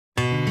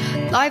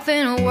Life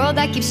in a world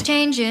that keeps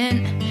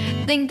changing.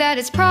 Think that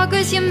it's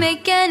progress you're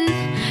making.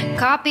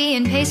 Copy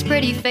and paste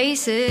pretty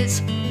faces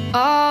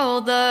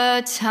all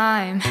the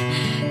time.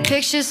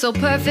 Pictures so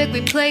perfect we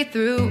play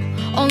through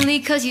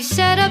only cause you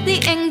set up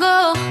the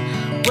angle.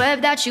 Web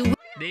that you.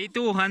 Day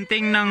 2,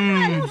 hunting ng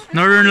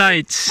Northern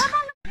Lights.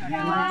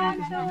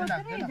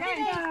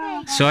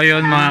 So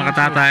ayun mga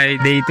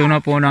katatay, day 2 na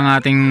po ng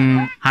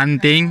ating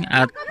hunting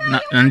at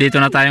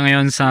nandito na tayo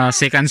ngayon sa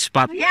second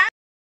spot.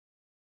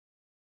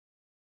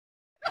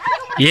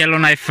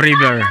 Yellowknife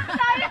River.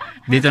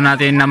 Dito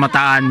natin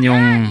namataan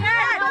yung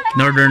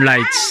Northern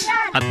Lights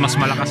at mas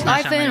malakas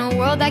na siya. Life in a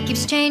world that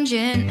keeps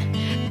changing.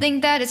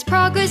 Think that it's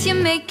progress you're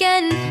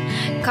making.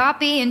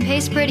 Copy and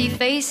paste pretty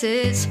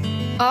faces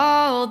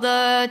all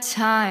the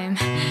time.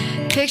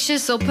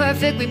 Pictures so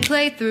perfect we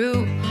play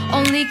through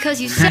only cause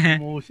you said.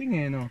 Musing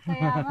eh no.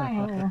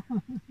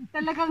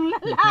 Talagang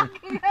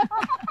lalaki.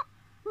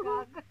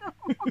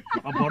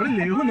 Nakabaril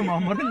eh,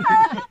 namamaril.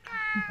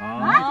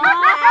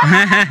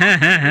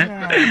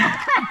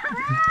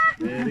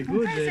 Very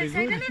good, very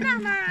good.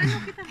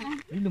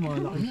 Ay,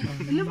 lumalaki.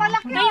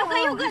 Lumalaki.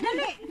 Kayo,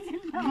 dali.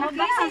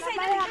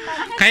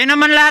 Kayo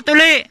naman lahat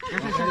uli.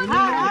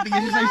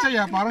 Tingin sa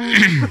isa parang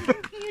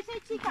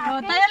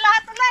Tayo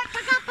lahat ulit.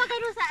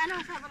 Pagkapagano sa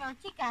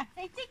chika.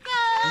 Say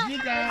chika.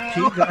 Chika.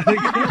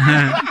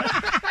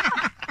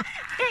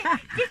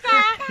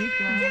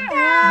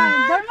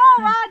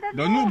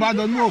 Don't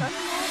move.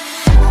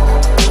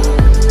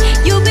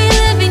 You'll be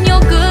living your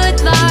good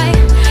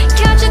life.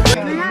 Catch a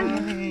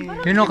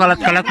Yun o,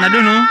 kalat-kalat na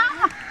dun o.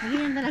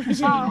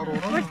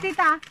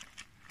 Pustita.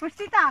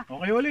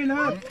 Okay, uli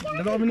lahat.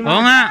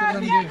 Oo nga.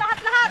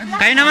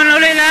 Kayo naman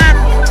uli lahat.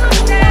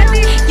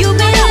 You'll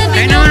be Kayo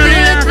living naman your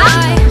uli good lahat.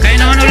 life. Kayo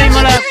naman uli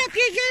mo lahat.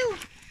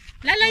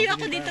 Lalayo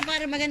ako dito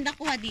para maganda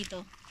kuha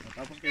dito.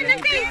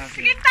 Nanti,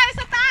 sige tayo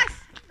sa taas.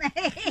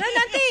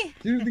 Nanti.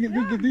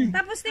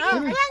 Tapos tingin.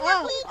 Ayan nga po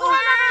yung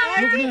kuha.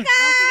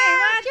 Chika.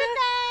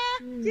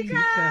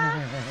 Chika.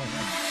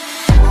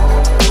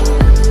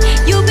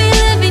 You'll be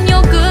living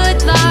your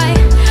good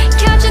life.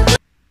 Catch a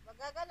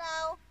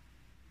Magagalaw.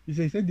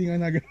 Isa-isa, di nga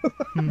nagalaw.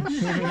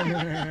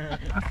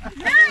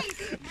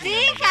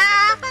 Chika.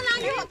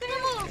 Palayo mo.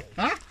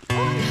 Ha?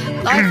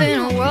 life in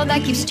a world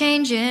that keeps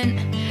changing.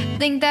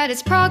 Think that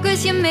it's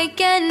progress you're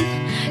making.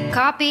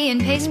 Copy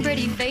and paste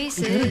pretty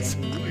faces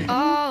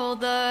all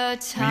the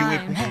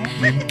time.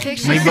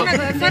 Pictures so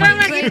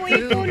perfect play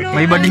through.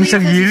 May bading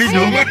sa gilid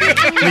o.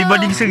 May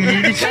bading sa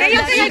gilid.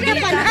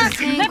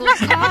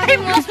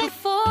 Almost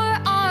before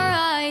our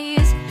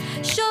eyes.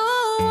 Show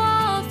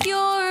off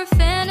your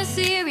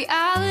fantasy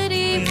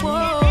reality.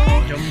 Whoa,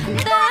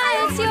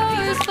 that's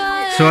yours,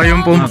 but So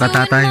ayun po mga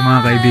katatay,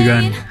 mga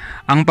kaibigan.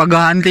 Ang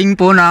paghahunting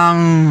po ng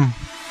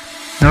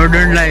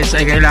Northern Lights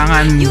ay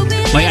kailangan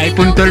may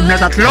iPhone 12 na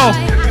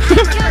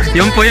 3.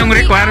 Yun po yung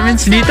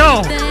requirements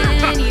dito.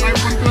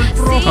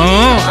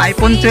 Oo,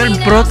 iPhone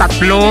 12 Pro 3.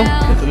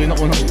 Tuloy na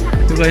ko na.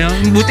 Ito kaya,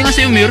 buti nga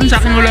sa'yo meron, sa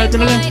akin wala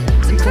talaga.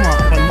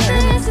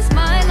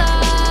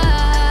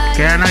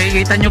 Kaya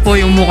nakikita nyo po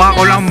yung mukha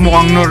ko lang,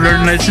 mukhang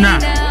Northern Lights na.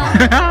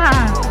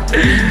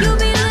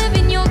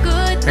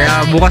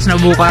 Kaya bukas na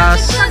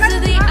bukas,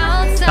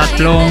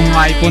 3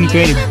 iPhone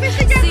 12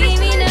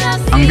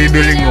 ang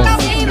bibiling ko.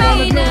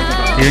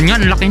 Yun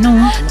nga, laki na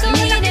oh.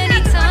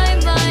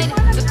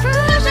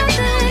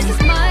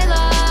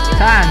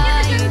 Saan?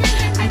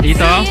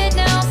 Dito?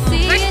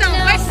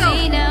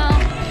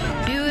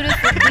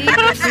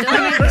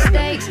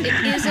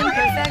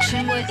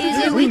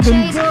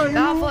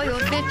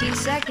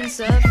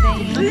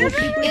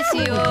 It's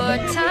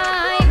your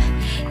time.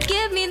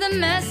 Give me the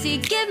messy,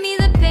 give me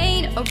the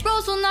pain. A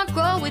rose will not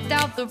grow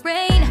without the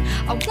rain.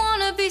 I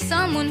wanna be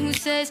someone who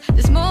says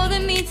there's more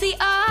than meets the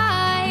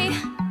eye.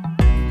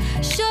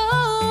 Show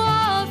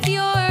off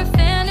your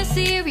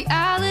fantasy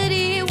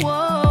reality.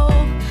 Whoa,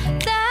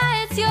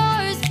 that's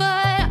yours,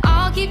 but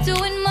I'll keep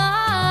doing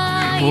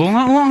mine. Oo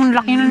nga, ang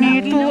laki na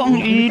nito, ang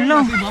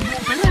ilaw.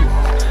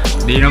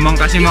 Di naman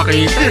kasi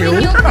makita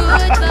eh.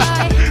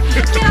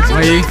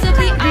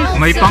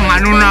 May pang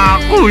ano na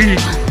ako eh.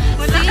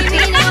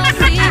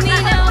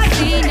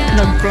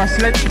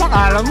 Nag-flashlight pa,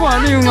 kala mo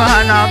ano yung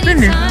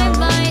hahanapin eh.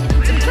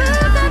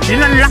 Yun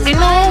ang laki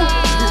no.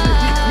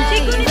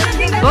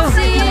 Oh,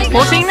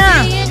 posing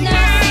na.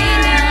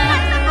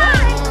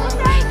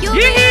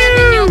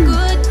 Yee-hoo!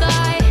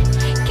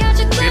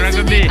 Pira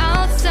gabi.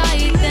 Ang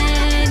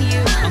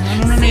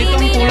ano na nito,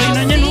 ang kulay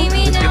na niya no.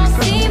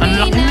 Ang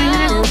laki na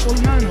niya.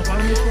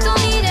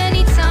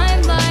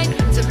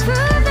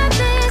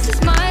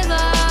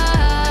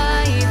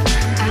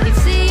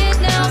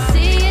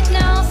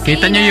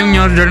 Kita nyo yung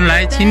Northern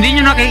Lights? Hindi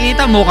nyo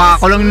nakikita, mukha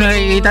ko lang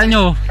nakikita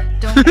nyo.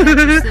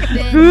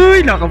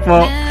 Uy, naka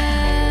po.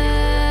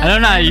 Ano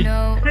Nay?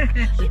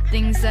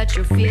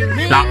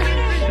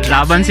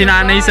 Laban si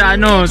nanay sa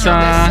ano,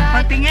 sa...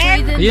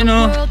 Patingin. Yun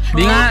o,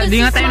 di nga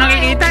tayo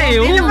nakikita eh.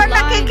 Hindi naman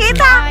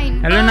nakikita.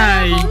 Hello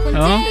Nay.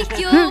 Oh?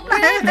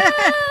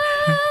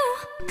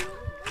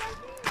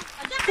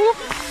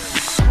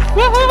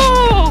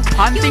 Woohoo!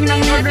 Hunting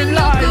ng Northern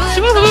Lights!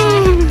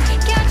 Woohoo!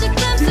 Catch a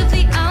glimpse of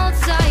the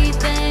outside,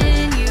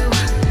 then you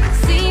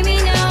see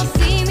me now,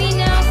 see me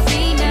now,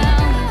 see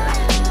now.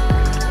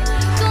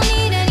 Don't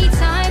need any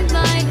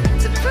timeline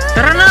to prove.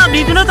 Tara na,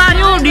 dito na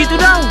tayo, dito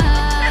daw.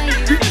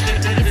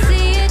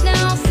 See it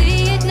now,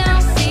 see it now,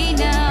 see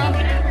now.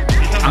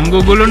 Ang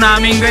gugulo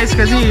namin guys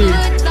kasi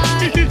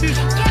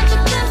Catch a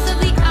glimpse of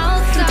the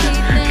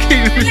outside,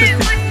 then you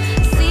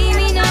see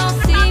me now,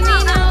 see me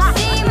now,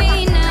 see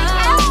me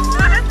now.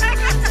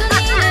 Don't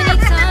need any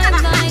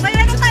timeline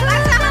to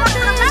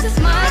prove this is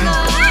my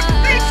life.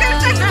 See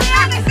it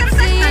now,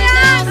 see it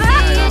now,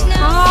 see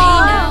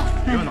now.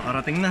 Yun,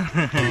 nakarating na.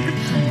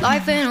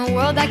 Life in a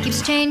world that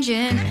keeps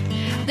changing.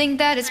 Think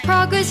that it's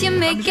progress you're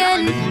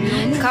making.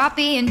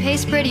 Copy and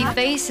paste pretty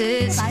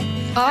faces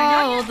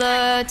all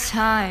the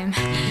time.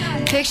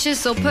 Pictures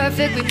so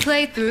perfect we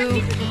play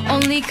through.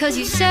 Only cause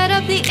you set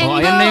up the angle.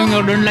 ayan na yung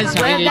Northern Lights.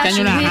 We're Makikita nyo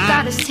watching, na, we ha?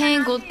 got us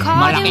tangled. Caught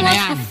Malaki in na what's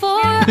yan.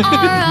 before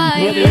our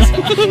eyes.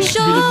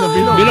 Show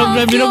Bilog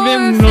na bilog na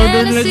yung your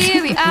Northern Lights. fantasy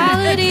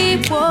reality.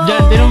 Whoa.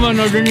 Diyan, tinan mo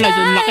Northern Lights.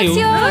 Ang laki oh.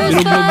 Yours,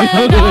 Bilog na but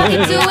bilog.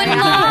 I'm doing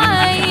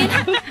mine.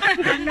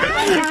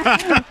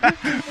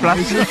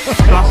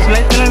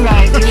 Flashlight na lang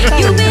nakikita.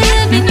 You've been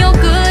living your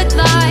good